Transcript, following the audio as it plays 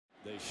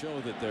They show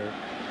that they're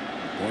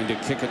going to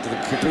kick it to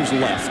the kicker's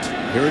left.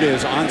 Here it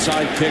is,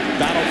 onside kick,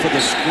 battle for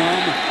the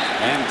scrum,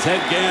 and Ted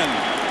Ginn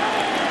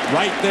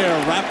right there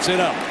wraps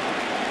it up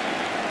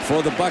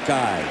for the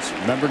Buckeyes.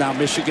 Remember now,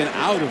 Michigan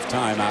out of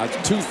timeouts.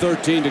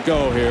 2:13 to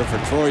go here for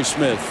Troy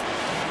Smith.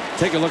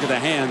 Take a look at the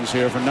hands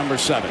here for number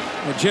 7.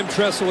 Well, Jim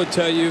Tressel would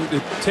tell you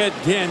that Ted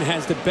Ginn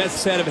has the best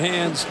set of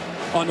hands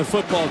on the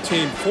football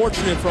team.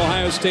 Fortunate for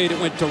Ohio State, it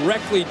went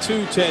directly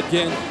to Ted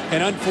Ginn,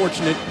 and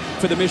unfortunate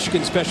for the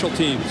Michigan special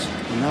teams.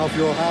 And now if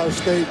you're Ohio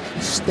State,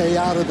 stay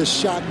out of the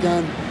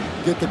shotgun,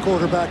 get the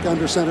quarterback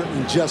under center,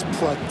 and just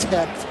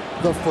protect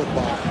the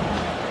football.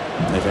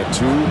 They've had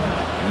 2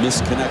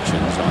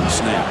 misconnections on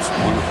snaps.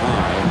 One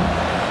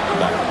high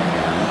back on the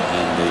ground,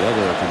 and the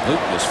other a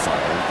complete misfire.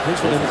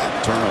 Here's what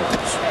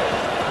turnovers.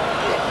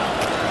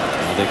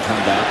 Now they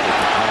come back with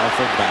the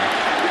powerful back.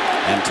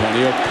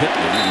 Antonio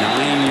Pittman,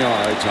 9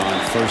 yards on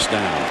first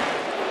down.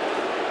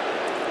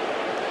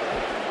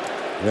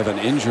 We have an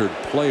injured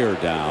player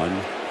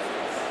down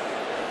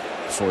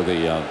for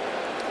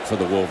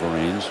the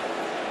Wolverines.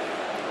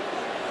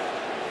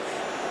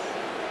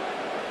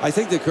 I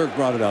think that Kirk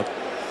brought it up,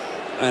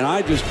 and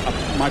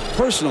my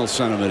personal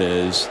sentiment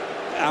is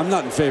I'm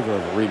not in favor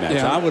of a rematch.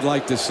 Yeah. I would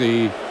like to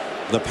see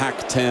the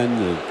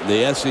Pac-10,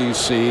 the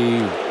SEC,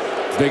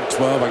 Big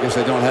 12. I guess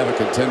they don't have a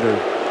contender.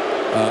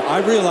 I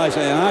realize,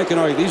 and I can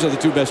argue, these are the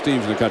 2 best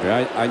teams in the country.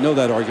 I know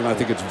that argument. I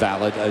think it's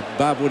valid.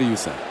 Bob, what do you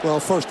think?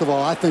 Well, first of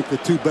all, I think the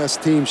 2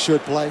 best teams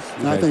should play.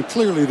 And I think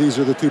clearly these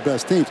are the 2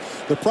 best teams.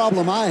 The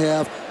problem I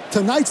have,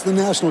 tonight's the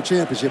national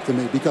championship to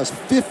me, because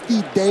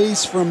 50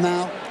 days from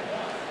now,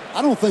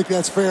 I don't think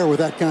that's fair with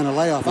that kind of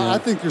layoff. Yeah. I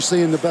think you're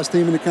seeing the best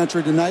team in the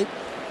country tonight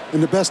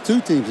and the best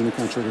 2 teams in the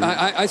country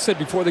tonight. I said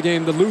before the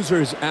game, the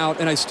loser is out,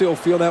 and I still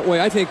feel that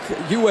way. I think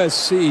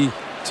USC,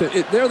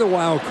 they're the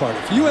wild card.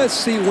 If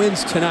USC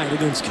wins tonight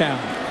against Cal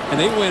and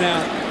they win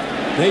out,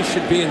 they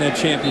should be in that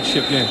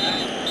championship game.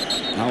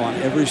 Now on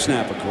every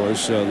snap, of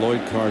course,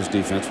 Lloyd Carr's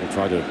defense will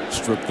try to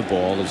strip the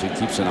ball as he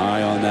keeps an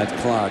eye on that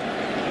clock.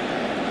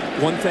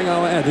 One thing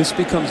I'll add, this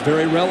becomes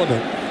very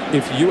relevant.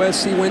 If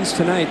USC wins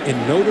tonight and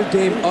Notre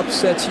Dame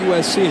upsets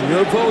USC, and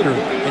you're a voter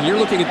and you're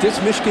looking at this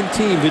Michigan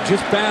team that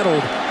just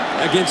battled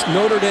against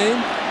Notre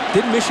Dame,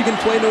 didn't Michigan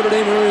play Notre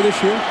Dame earlier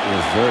this year? It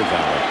was very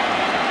valid.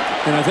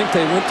 And I think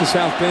they went to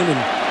South Bend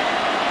and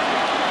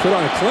put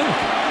on a clinic.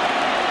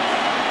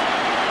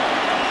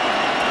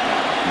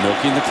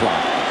 Milking the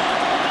clock.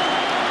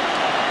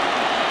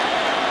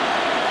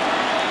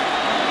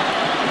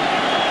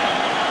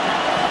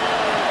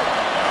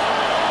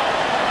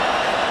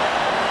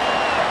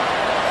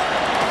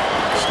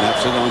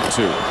 Snaps it on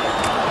 2.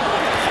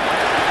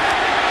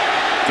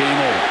 Game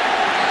over.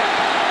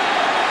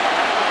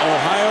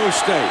 Ohio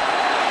State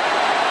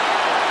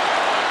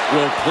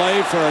will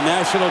play for a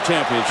national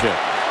championship.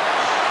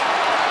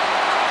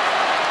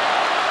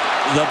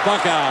 The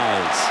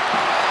Buckeyes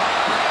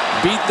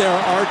beat their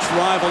arch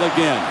rival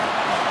again.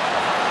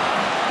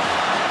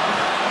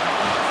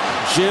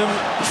 Jim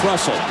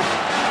Tressel,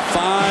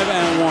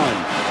 5-1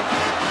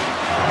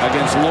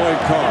 against Lloyd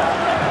Carr.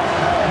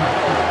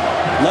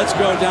 Let's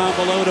go down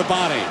below to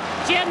Bonnie.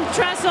 Jim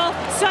Tressel,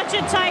 such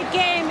a tight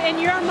game. In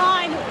your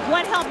mind,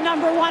 what helped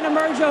number 1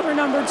 emerge over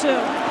number 2?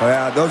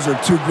 Well, those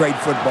are 2 great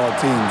football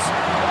teams.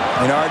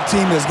 And our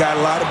team has got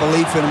a lot of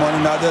belief in one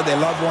another. They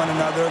love one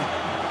another.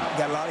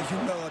 Got a lot of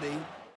humility.